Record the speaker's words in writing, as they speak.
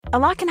A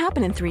lot can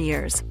happen in 3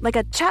 years, like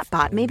a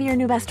chatbot may be your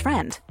new best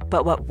friend.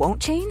 But what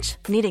won't change?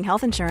 Needing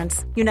health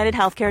insurance. United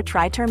Healthcare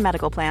Tri-Term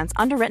Medical Plans,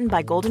 underwritten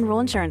by Golden Rule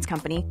Insurance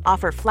Company,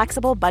 offer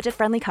flexible,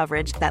 budget-friendly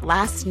coverage that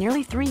lasts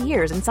nearly 3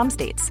 years in some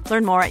states.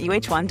 Learn more at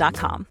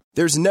uh1.com.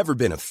 There's never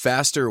been a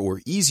faster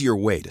or easier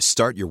way to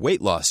start your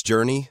weight loss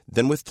journey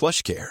than with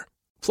PlushCare.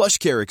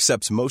 PlushCare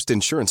accepts most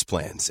insurance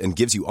plans and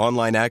gives you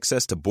online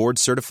access to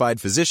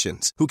board-certified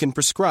physicians who can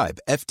prescribe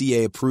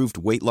FDA-approved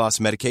weight loss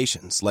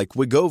medications like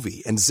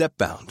Wegovy and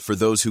Zepbound for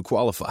those who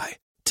qualify.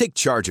 Take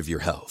charge of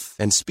your health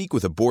and speak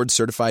with a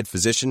board-certified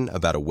physician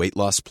about a weight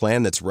loss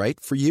plan that's right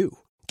for you.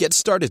 Get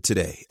started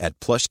today at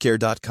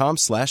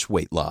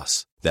plushcare.com/weight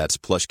loss. That's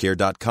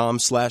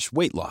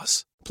plushcare.com/weight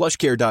loss.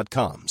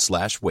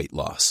 plushcare.com/weight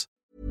loss.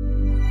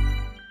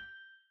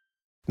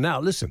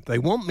 Now, listen, they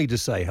want me to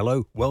say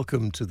hello,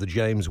 welcome to the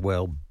James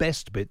Well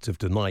Best Bits of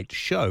Tonight's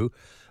show,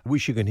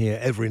 which you can hear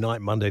every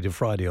night, Monday to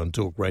Friday on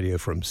Talk Radio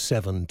from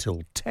 7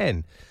 till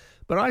 10.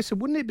 But I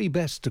said, wouldn't it be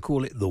best to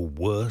call it the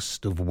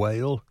worst of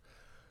Whale?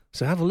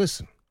 So have a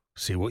listen,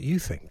 see what you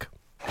think.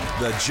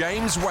 The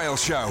James Whale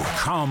Show.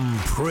 Come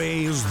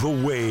praise the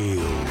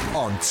whale.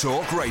 On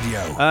Talk Radio.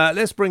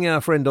 Let's bring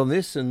our friend on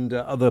this and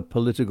other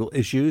political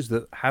issues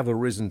that have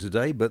arisen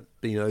today but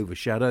been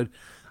overshadowed.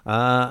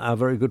 Our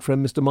very good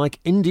friend, Mr. Mike,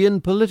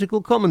 Indian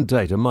political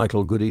commentator.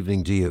 Michael, good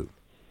evening to you.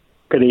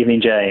 Good evening,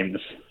 James.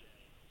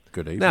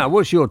 Good evening. Now,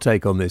 what's your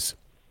take on this?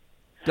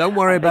 Don't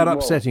worry about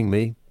upsetting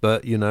me,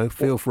 but,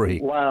 feel free.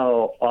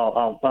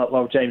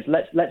 Well, James,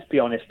 let's be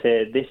honest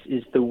here. This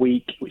is the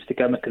week which the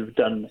government could have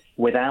done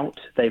without.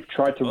 They've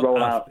tried to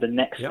roll out the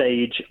next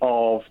stage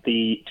of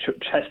the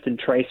test and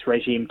trace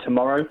regime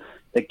tomorrow.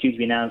 They're due to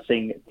be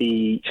announcing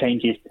the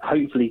changes,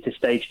 hopefully, to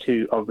stage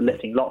 2 of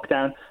lifting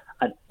lockdown.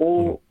 And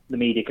all the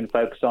media can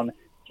focus on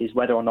is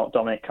whether or not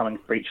Dominic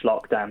Cummings breached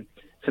lockdown.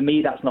 For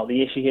me, that's not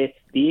the issue here.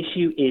 The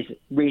issue is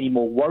really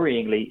more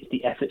worryingly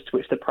the efforts to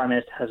which the Prime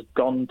Minister has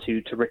gone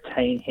to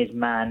retain his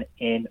man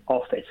in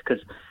office.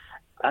 Because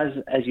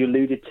as you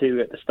alluded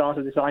to at the start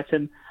of this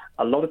item,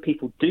 a lot of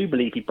people do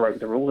believe he broke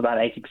the rules. About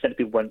 80% of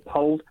people weren't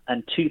polled,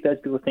 and 2/3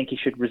 of people think he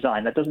should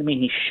resign. That doesn't mean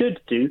he should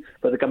do,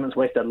 but the government's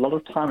wasted a lot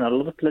of time and a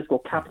lot of political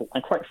capital,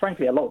 and quite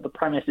frankly, a lot of the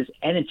Prime Minister's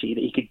energy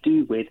that he could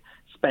do with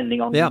spending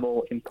on the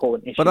more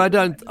important issues. But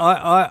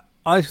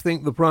I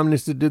think the Prime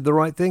Minister did the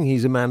right thing.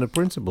 He's a man of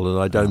principle, and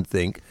I don't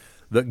think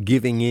that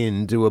giving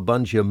in to a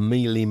bunch of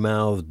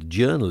mealy-mouthed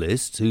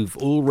journalists who've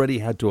already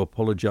had to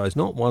apologise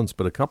not once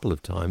but a couple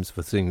of times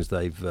for things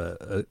they've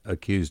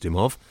accused him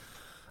of,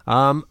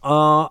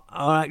 are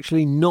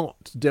actually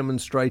not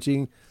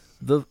demonstrating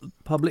the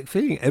public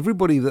feeling.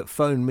 Everybody that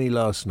phoned me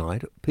last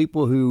night,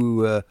 people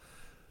who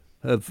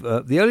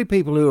the only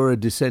people who are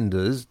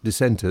dissenters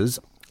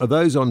are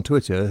those on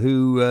Twitter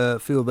who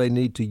feel they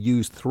need to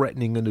use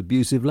threatening and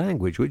abusive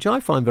language, which I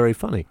find very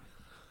funny.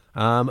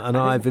 And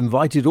I've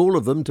invited all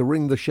of them to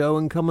ring the show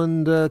and come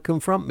and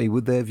confront me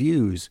with their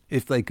views,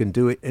 if they can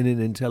do it in an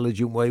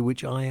intelligent way,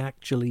 which I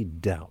actually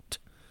doubt.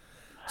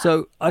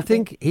 So I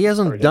think he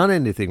hasn't done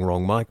anything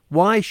wrong, Mike.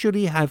 Why should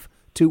he have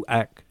to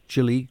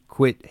actually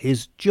quit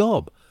his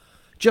job?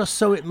 Just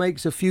so it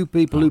makes a few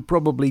people who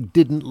probably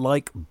didn't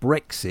like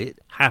Brexit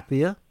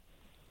happier?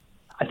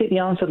 I think the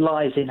answer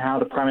lies in how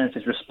the Prime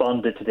Minister's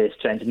responded to this,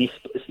 James. And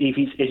as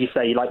you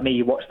say, like me,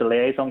 you watched the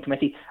liaison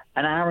committee.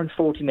 An hour and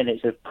 40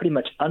 minutes of pretty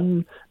much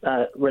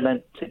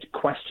unrelented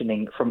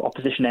questioning from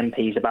opposition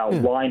MPs about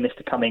why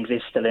Mr. Cummings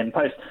is still in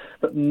post.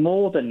 But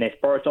more than this,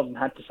 Boris Johnson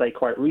had to say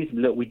quite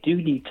reasonably, look, we do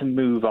need to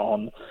move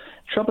on.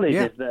 Trouble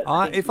is that...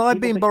 if I'd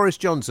been Boris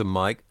Johnson,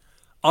 Mike,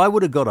 I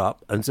would have got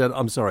up and said,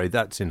 I'm sorry,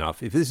 that's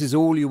enough. If this is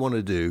all you want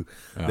to do,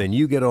 then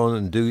you get on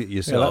and do it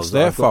yourselves.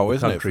 That's their fault,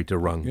 isn't it? Country to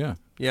run. Yeah.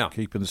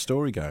 Keeping the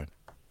story going.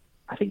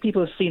 I think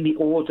people have seen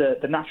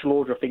the natural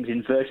order of things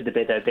inverted a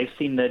bit, though. They've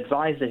seen the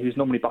advisor who's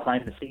normally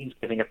behind the scenes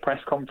giving a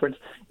press conference.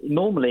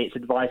 Normally, it's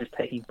advisors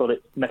taking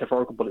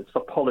metaphorical bullets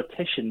for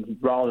politicians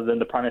rather than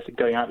the Prime Minister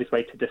going out of his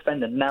way to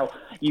defend them. Now,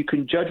 you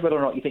can judge whether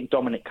or not you think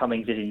Dominic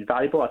Cummings is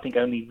invaluable. I think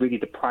only really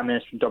the Prime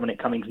Minister and Dominic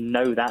Cummings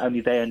know that.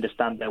 Only they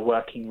understand their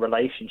working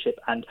relationship.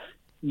 And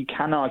you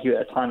can argue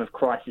at a time of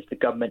crisis the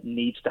government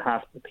needs to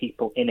have the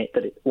people in it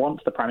that it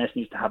wants. The Prime Minister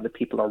needs to have the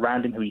people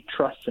around him who he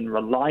trusts and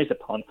relies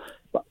upon.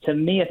 But to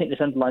me, I think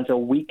this underlines a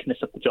weakness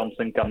of the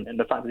Johnson government and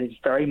the fact that it's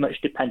very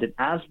much dependent,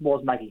 as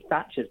was Maggie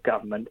Thatcher's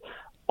government,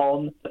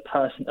 on the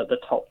person at the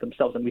top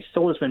themselves. And we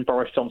saw this when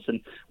Boris Johnson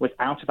was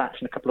out of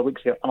action a couple of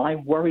weeks ago. And I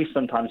worry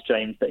sometimes,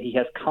 James, that he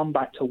has come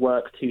back to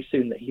work too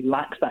soon, that he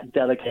lacks that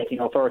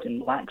delegating authority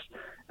and lacks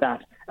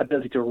that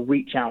ability to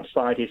reach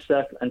outside his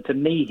circle. And to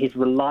me, his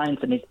reliance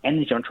and his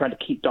energy on trying to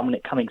keep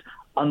Dominic Cummings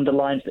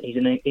underlines that he's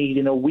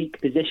in a weak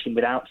position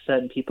without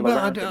certain people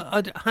around him.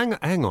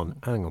 Hang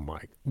on,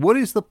 Mike.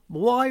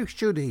 Why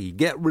should he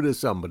get rid of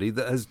somebody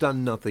that has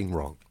done nothing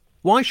wrong?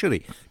 Why should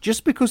he?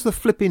 Just because the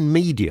flipping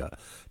media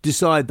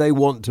decide they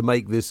want to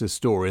make this a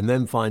story and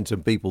then find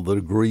some people that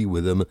agree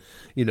with them,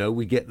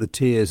 we get the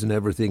tears and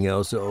everything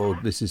else. Oh,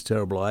 this is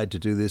terrible. I had to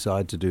do this. I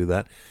had to do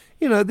that.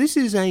 This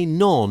is a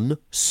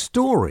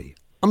non-story.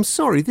 I'm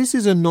sorry, this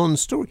is a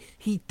non-story.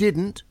 He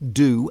didn't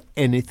do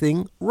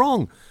anything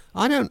wrong.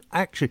 I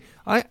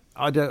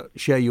don't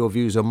share your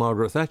views on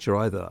Margaret Thatcher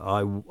either.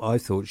 I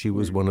thought she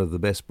was one of the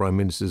best prime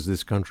ministers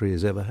this country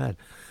has ever had.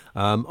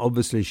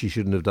 Obviously, she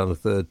shouldn't have done a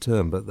third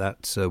term, but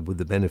that's with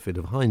the benefit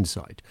of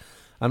hindsight.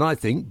 And I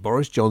think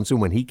Boris Johnson,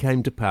 when he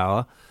came to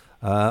power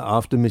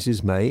after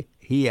Mrs May,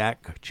 he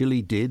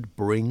actually did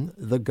bring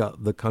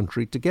the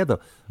country together.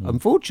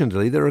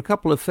 Unfortunately, there are a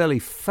couple of fairly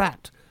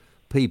fat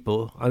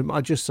people, I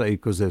just say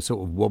because they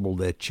sort of wobble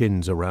their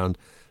chins around,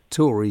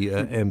 Tory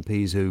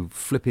MPs who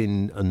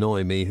flipping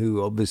annoy me,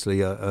 who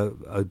obviously are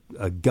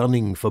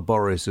gunning for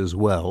Boris as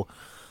well.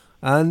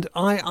 And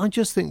I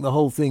just think the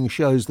whole thing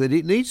shows that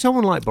it needs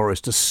someone like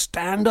Boris to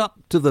stand up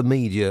to the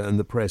media and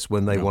the press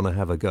when they want to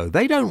have a go.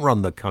 They don't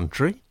run the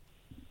country.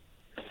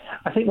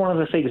 I think one of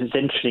the things that's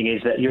interesting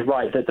is that you're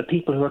right, that the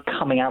people who are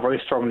coming out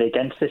very strongly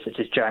against this, such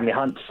as Jeremy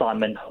Hunt,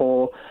 Simon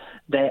Hoare,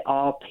 there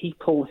are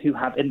people who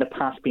have in the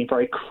past been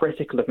very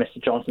critical of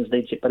Mr Johnson's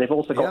leadership, but they've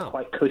also got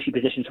quite cushy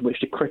positions from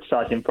which to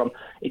criticise him from.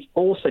 It's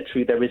also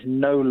true there is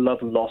no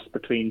love lost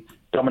between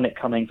Dominic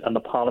Cummings and the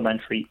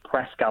parliamentary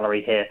press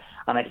gallery here.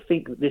 And I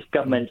think that this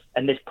government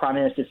and this Prime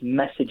Minister's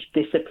message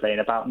discipline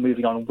about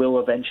moving on will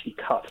eventually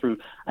cut through.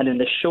 And in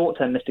the short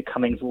term, Mr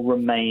Cummings will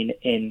remain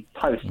in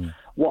post.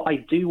 What I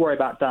do worry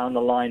about down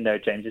the line, though,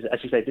 James, is, as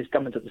you say, this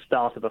government's at the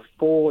start of a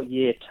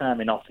 4-year term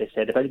in office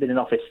here. They've only been in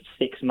office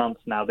 6 months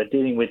now. They're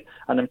dealing with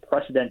an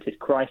unprecedented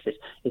crisis.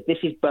 This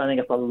is burning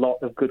up a lot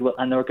of goodwill,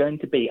 and there are going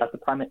to be, as the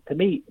Prime Minister, to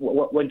me,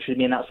 what interested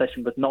me in that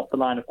session was not the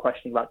line of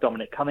questioning about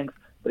Dominic Cummings,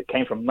 but it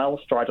came from Mel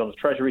Stride on the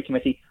Treasury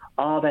Committee.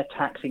 Are there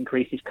tax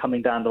increases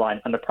coming down the line?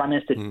 And the Prime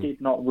Minister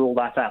did not rule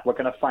that out. We're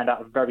going to find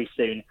out very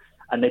soon.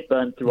 And they've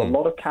burned through a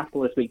lot of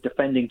capital this week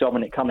defending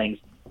Dominic Cummings.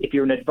 If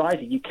you're an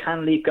advisor, you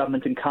can leave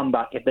government and come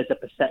back if there's a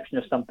perception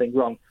of something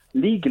wrong.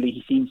 Legally,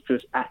 he seems to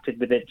have acted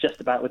with it just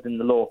about within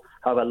the law.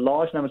 However,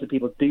 large numbers of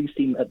people do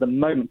seem at the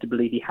moment to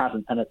believe he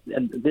hasn't. And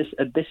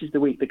this is the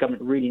week the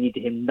government really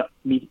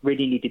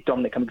needed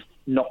Dominic Cummings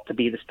not to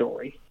be the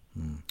story.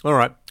 All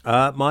right.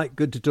 Mike,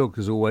 good to talk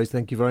as always.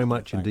 Thank you very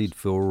much indeed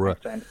for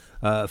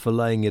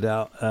laying it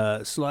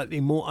out slightly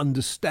more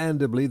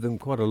understandably than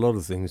quite a lot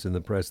of things in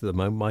the press at the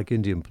moment. Mike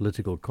Indian,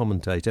 political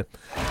commentator.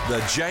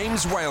 The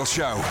James Whale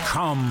Show.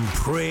 Come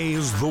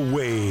praise the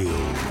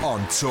whale.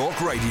 On Talk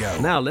Radio.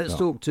 Now, let's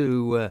talk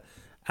to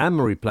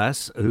Anne-Marie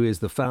Plass, who is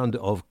the founder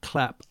of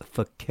Clap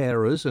for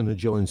Carers and who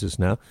joins us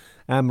now.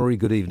 Anne-Marie,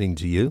 good evening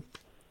to you.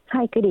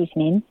 Hi, good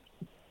evening.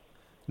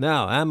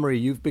 Now, Anne-Marie,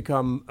 you've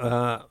become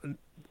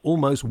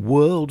almost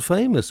world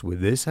famous with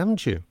this,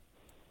 haven't you?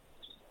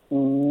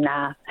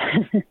 Nah,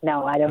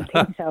 no, I don't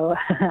think so.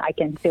 I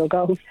can still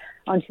go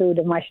onto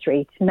my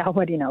streets.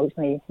 Nobody knows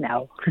me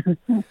now.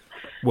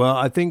 Well,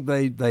 I think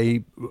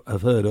they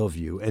have heard of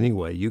you.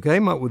 Anyway, you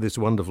came up with this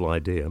wonderful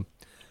idea,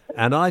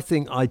 and I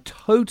think I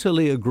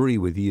totally agree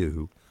with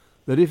you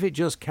that if it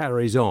just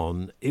carries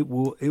on, it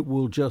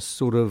will just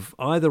sort of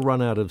either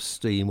run out of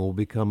steam or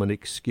become an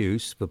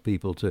excuse for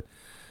people to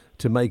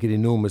make an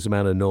enormous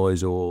amount of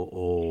noise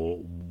or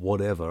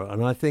whatever.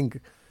 And I think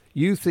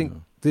you think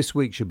this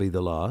week should be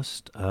the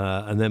last,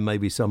 and then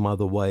maybe some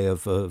other way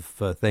of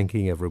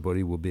thanking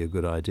everybody would be a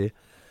good idea.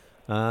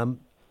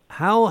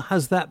 How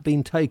has that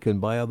been taken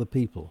by other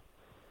people?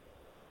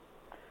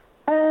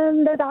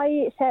 That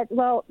I said,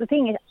 well, the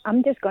thing is,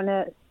 I'm just going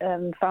to,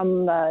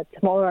 from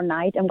tomorrow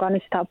night, I'm going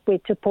to stop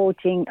with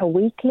supporting a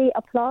weekly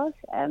applause.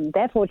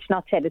 Therefore, it's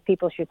not said that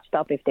people should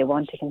stop if they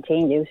want to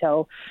continue.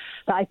 So,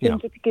 but I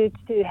think it's good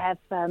to have,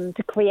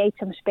 to create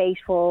some space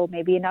for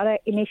maybe another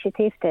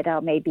initiative that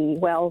are maybe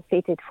well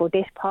fitted for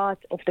this part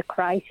of the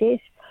crisis.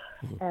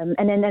 And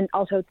then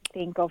also to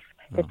think of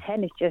the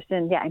 10 is just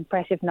an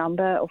impressive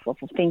number of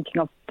thinking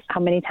of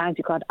how many times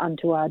we got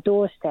onto our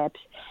doorsteps.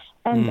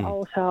 And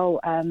also,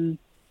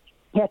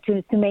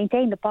 to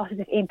maintain the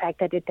positive impact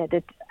that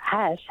it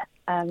has,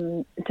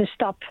 to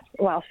stop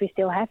whilst we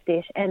still have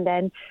this, and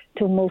then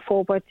to move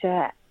forward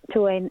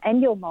to an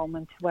annual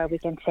moment where we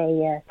can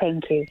say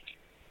thank you.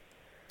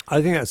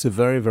 I think that's a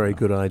very, very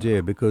good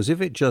idea, because if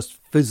it just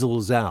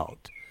fizzles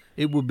out,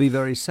 it would be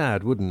very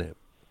sad, wouldn't it?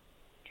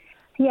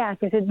 Yeah,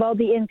 because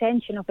the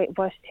intention of it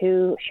was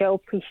to show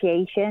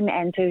appreciation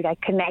and to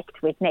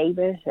connect with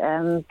neighbours,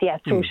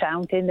 through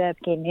sound in the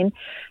beginning.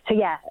 So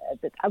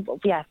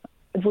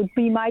it would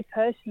be my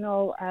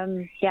personal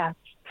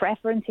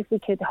preference if we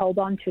could hold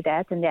on to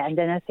that, and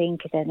then I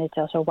think then it's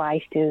also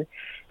wise to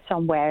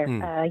somewhere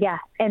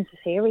end the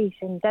series,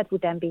 and that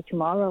would then be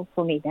tomorrow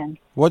for me then.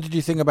 What did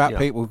you think about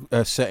people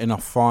setting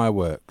off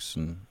fireworks?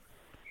 And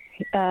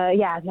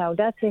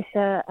that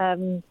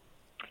is.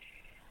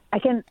 I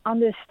can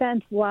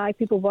understand why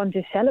people want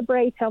to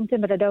celebrate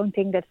something, but I don't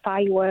think that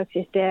fireworks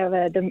is there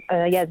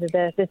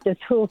the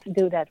tool to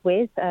do that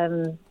with.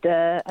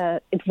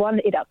 It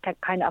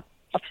kind of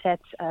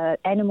upsets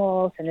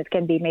animals, and it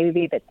can be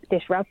maybe a bit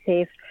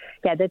disruptive.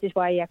 Yeah, that is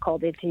why I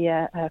called it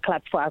the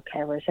clap for our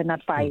carers and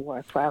not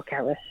firework for our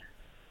carers.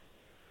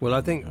 Well, I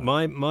think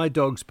my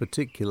dogs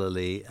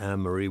particularly,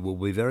 Anne-Marie, will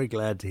be very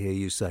glad to hear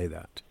you say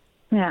that.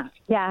 Yeah.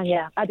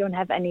 I don't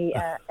have any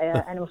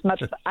animals much.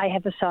 But I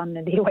have a son,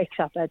 and he wakes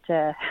up at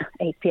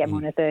 8 p.m.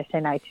 on a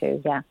Thursday night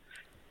too. Yeah.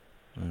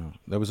 Yeah.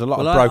 There was a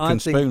lot of broken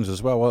spoons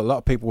as well. A lot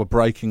of people were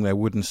breaking their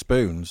wooden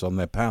spoons on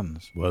their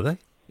pans. Were they?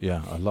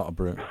 Yeah, a lot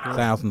of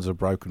thousands of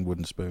broken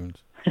wooden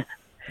spoons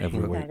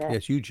every week.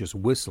 Yes, you just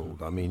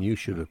whistled. I mean, you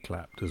should have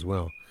clapped as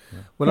well. Yeah.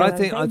 Well,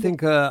 I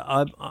think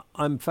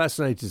I'm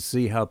fascinated to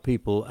see how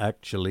people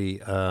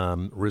actually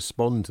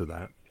respond to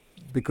that,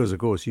 because of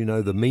course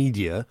the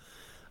media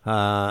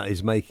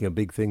is making a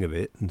big thing of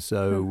it, and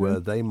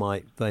so they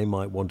might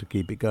want to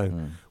keep it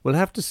going. We'll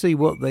have to see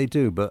what they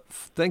do. But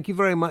thank you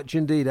very much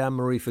indeed,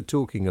 Anne-Marie, for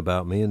talking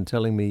about me and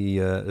telling me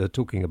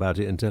talking about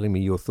it and telling me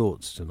your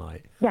thoughts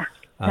tonight. Yeah.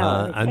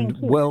 And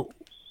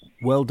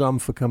well done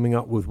for coming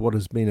up with what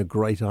has been a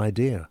great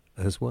idea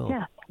as well.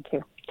 Yeah,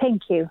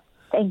 thank you.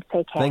 Take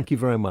care. Thank you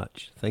very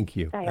much. Thank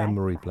you,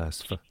 Anne-Marie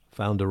Plas,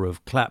 founder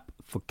of Clap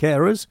for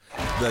Carers.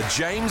 The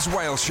James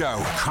Whale Show.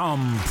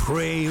 Come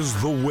praise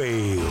the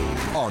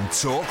whale on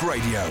Talk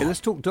Radio. Okay, let's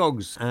talk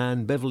dogs.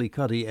 And Beverly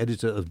Cuddy,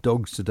 editor of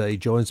Dogs Today,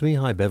 joins me.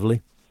 Hi,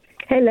 Beverly.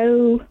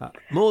 Hello.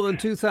 More than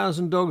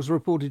 2,000 dogs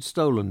reported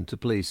stolen to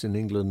police in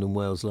England and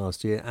Wales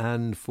last year,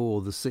 and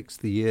for the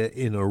 6th year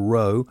in a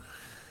row.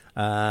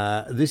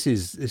 This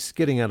is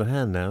getting out of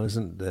hand now,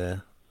 isn't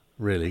there?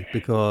 Really,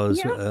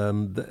 because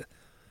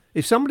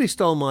if somebody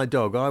stole my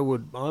dog, I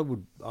don't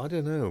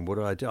know, what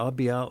would I do? I'd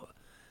be out.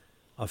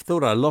 I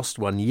thought I lost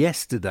one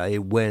yesterday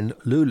when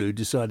Lulu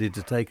decided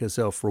to take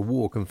herself for a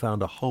walk and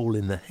found a hole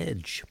in the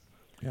hedge.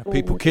 Yeah,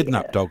 people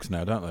kidnap dogs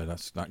now, don't they?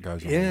 That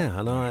goes on. Yeah,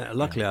 and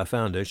luckily I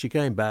found her. She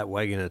came back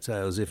wagging her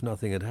tail as if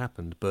nothing had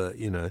happened. But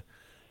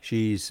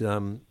she's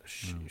a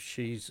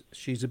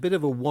bit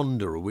of a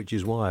wanderer, which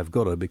is why I've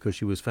got her, because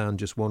she was found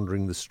just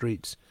wandering the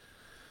streets.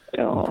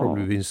 And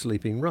probably been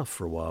sleeping rough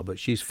for a while, but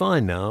she's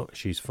fine now.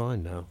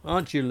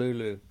 Aren't you,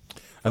 Lulu?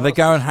 And they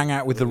go and hang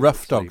out with the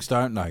rough dogs,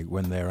 don't they,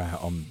 when they're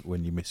out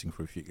when you're missing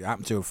for a few. It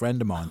happened to a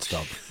friend of mine's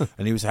dog,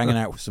 and he was hanging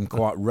out with some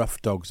quite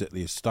rough dogs at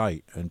the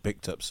estate and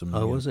picked up some...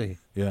 Oh, was he?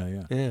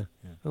 Yeah.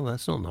 Oh,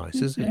 that's not nice,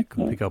 is it?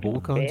 Can pick up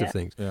all kinds of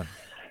things. Yeah.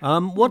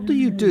 What do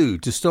you do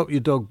to stop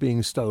your dog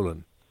being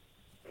stolen?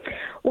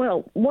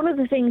 Well, one of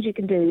the things you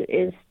can do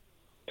is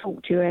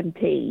talk to your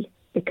MP,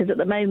 because at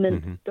the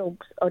moment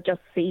dogs are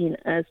just seen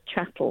as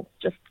chattel,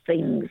 just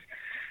things,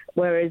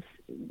 whereas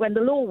when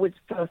the law was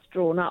first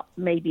drawn up,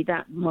 maybe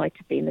that might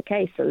have been the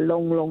case a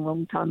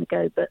long time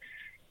ago, but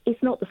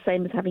it's not the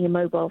same as having a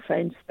mobile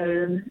phone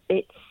stolen.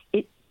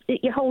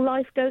 Your whole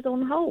life goes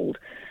on hold.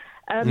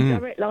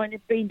 Direct Line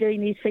has been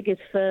doing these figures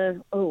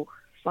for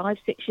 5-6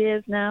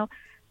 years now.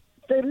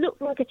 There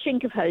looked like a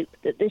chink of hope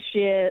that this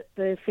year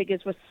the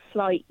figures were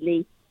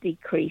slightly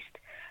decreased,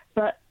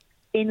 but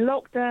in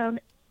lockdown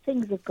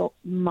things have got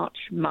much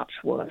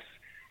worse,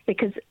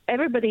 because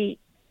everybody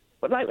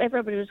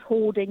was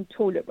hoarding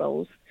toilet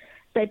rolls.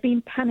 They've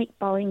been panic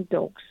buying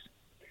dogs.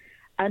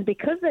 And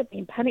because they've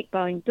been panic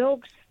buying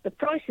dogs, the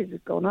prices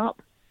have gone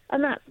up,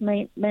 and that's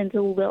meant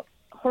all the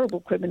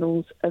horrible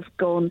criminals have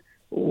gone,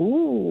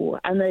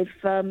 and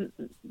they've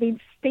been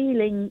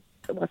stealing.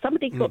 Well,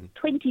 somebody got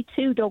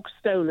 22 dogs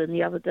stolen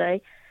the other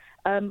day,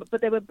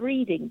 but they were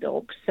breeding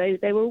dogs, so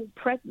they were all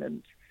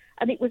pregnant.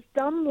 And it was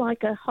done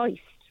like a heist,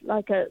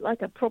 like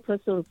a proper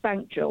sort of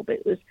bank job.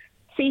 It was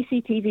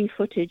CCTV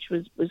footage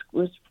was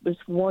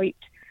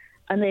wiped,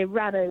 and they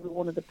ran over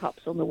one of the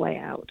pups on the way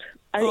out.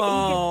 And you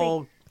just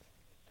think,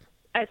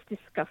 that's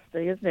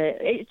disgusting, isn't it?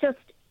 It just,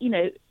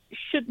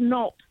 should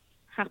not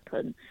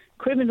happen.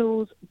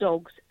 Criminals,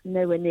 dogs,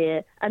 nowhere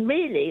near. And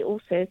really,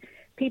 also,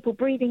 people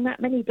breeding that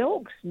many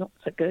dogs, not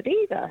so good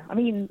either. I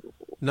mean...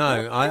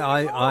 No,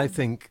 I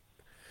think...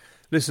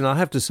 Listen, I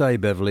have to say,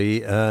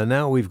 Beverly,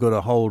 now we've got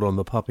a hold on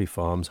the puppy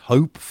farms,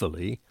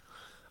 hopefully...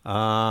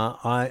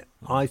 I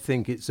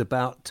think it's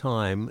about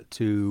time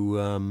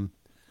to.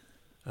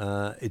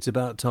 It's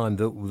about time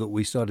that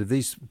we started.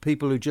 These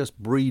people who just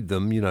breed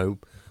them,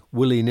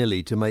 willy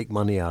nilly to make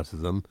money out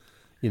of them,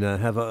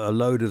 have a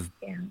load of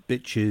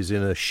bitches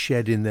in a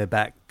shed in their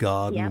back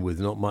garden with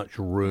not much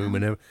room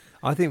and everything.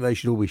 I think they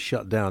should all be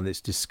shut down.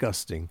 It's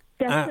disgusting.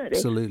 Definitely.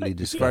 Absolutely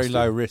disgusting.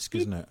 Very low risk,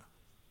 isn't it?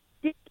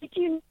 Did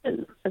you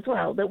know as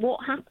well that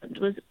what happened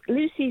was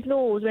Lucy's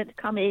Law was meant to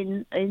come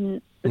in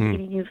the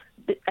beginning of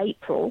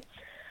April.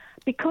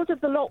 Because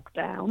of the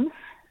lockdown,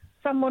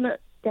 someone at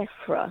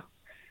DEFRA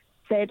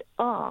said,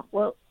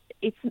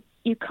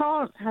 you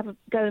can't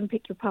go and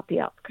pick your puppy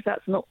up because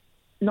that's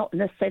not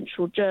an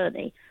essential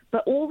journey.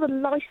 But all the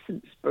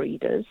licensed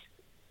breeders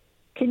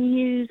can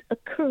use a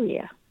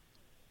courier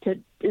to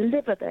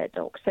deliver their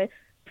dogs. So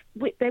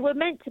they were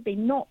meant to be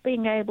not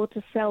being able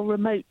to sell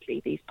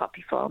remotely, these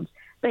puppy farms.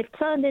 They've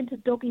turned into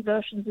doggy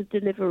versions of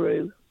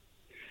Deliveroo.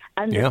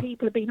 And the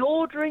people have been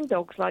ordering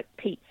dogs like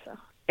pizza.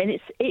 And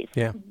it's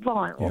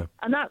vile. Yeah.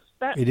 And that's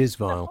it is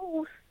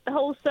vile. The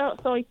whole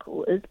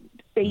cycle has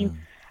been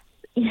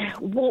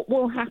what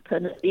will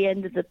happen at the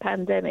end of the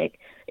pandemic,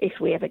 if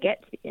we ever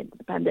get to the end of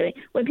the pandemic,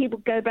 when people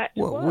go back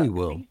to work. We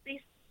will.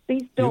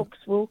 These dogs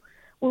will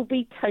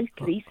be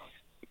totally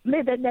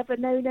they've never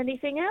known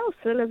anything else.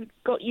 They'll have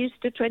got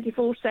used to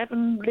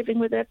 24/7 living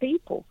with their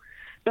people.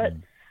 But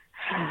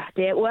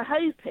dear, we're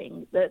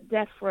hoping that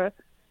DEFRA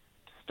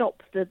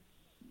stops the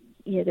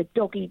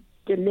doggy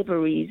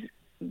deliveries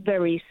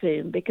very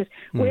soon, because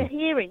we're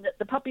hearing that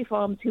the puppy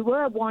farms who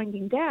were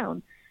winding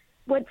down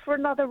went for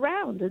another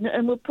round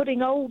and were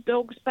putting old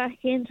dogs back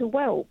into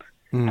whelp.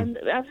 And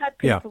I've had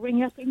people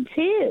ring up in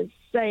tears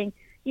saying,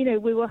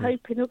 we were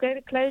hoping they were going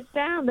to close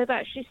down. They've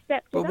actually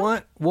stepped it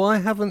up. Why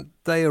haven't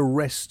they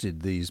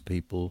arrested these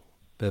people,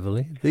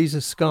 Beverly? These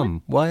are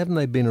scum. Why haven't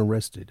they been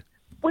arrested?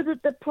 Well,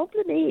 the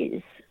problem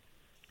is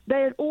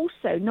they're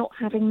also not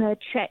having their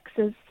checks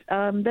as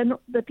they're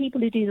not, the people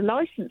who do the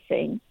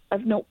licensing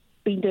have not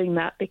been doing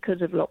that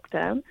because of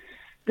lockdown.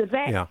 The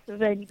vets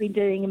have only been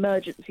doing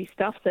emergency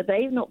stuff, so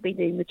they've not been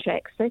doing the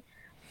checks. So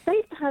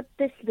they've had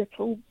this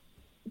little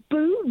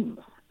boom.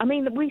 I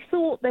mean, we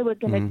thought they were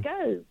going to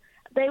go.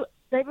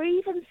 They were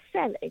even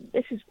selling.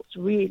 This is what's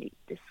really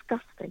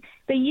disgusting.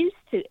 They used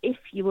to, if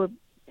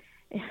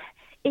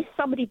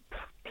somebody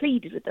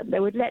pleaded with them, they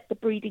would let the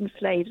breeding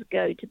slaves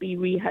go to be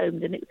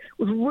rehomed, and it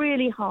was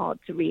really hard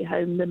to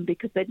rehome them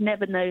because they'd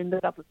never known the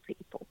love of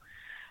people.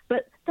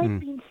 But they've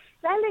been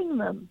selling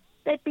them.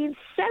 They've been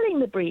selling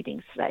the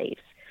breeding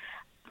slaves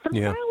for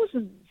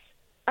thousands,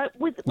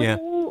 with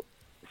all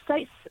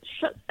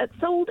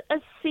sold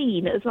as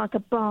seen as like a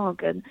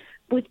bargain,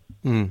 with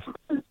tons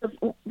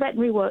of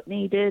veterinary work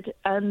needed,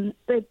 and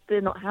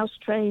they're not house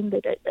trained. They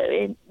don't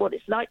know what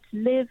it's like to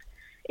live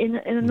in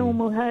a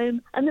normal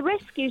home, and the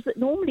rescues that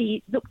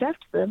normally looked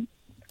after them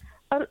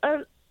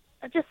are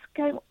just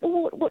going,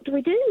 what do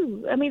we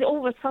do? I mean,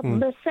 all of a sudden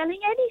they're selling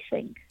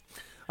anything.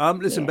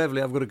 Listen,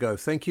 Beverly, I've got to go.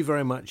 Thank you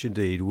very much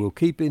indeed. We'll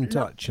keep in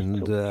touch,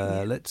 and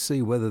let's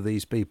see whether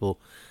these people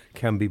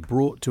can be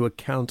brought to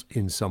account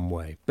in some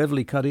way.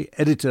 Beverly Cuddy,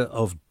 editor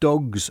of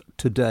Dogs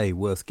Today,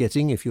 worth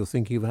getting if you're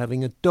thinking of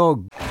having a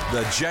dog.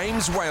 The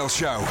James Whale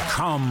Show.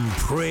 Come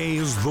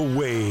praise the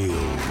whale.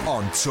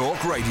 On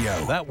Talk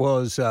Radio. That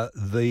was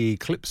the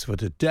clips for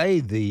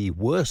today, the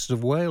worst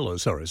of Whale, or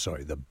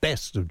sorry, the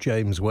best of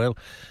James Whale.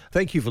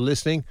 Thank you for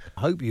listening.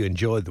 I hope you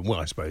enjoyed them.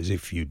 Well, I suppose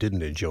if you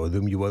didn't enjoy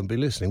them, you won't be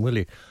listening, will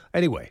you?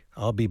 Anyway,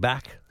 I'll be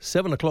back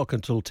 7 o'clock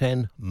until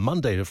 10,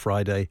 Monday to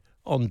Friday,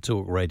 on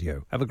Talk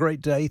Radio. Have a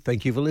great day.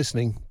 Thank you for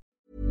listening.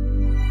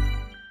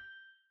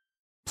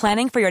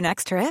 Planning for your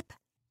next trip?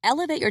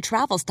 Elevate your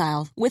travel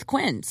style with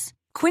Quince.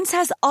 Quince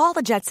has all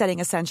the jet-setting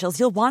essentials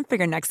you'll want for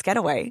your next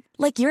getaway,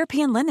 like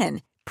European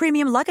linen,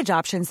 premium luggage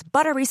options,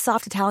 buttery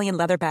soft Italian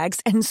leather bags,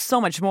 and so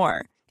much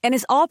more. And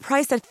is all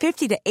priced at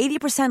 50 to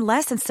 80%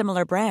 less than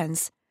similar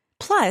brands.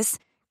 Plus,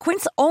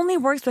 Quince only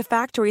works with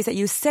factories that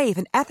use safe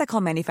and ethical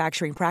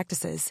manufacturing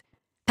practices.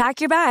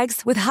 Pack your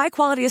bags with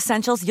high-quality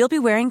essentials you'll be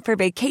wearing for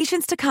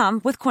vacations to come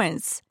with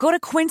Quince. Go to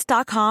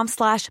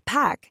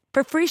quince.com/pack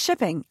for free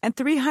shipping and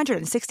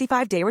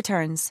 365-day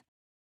returns.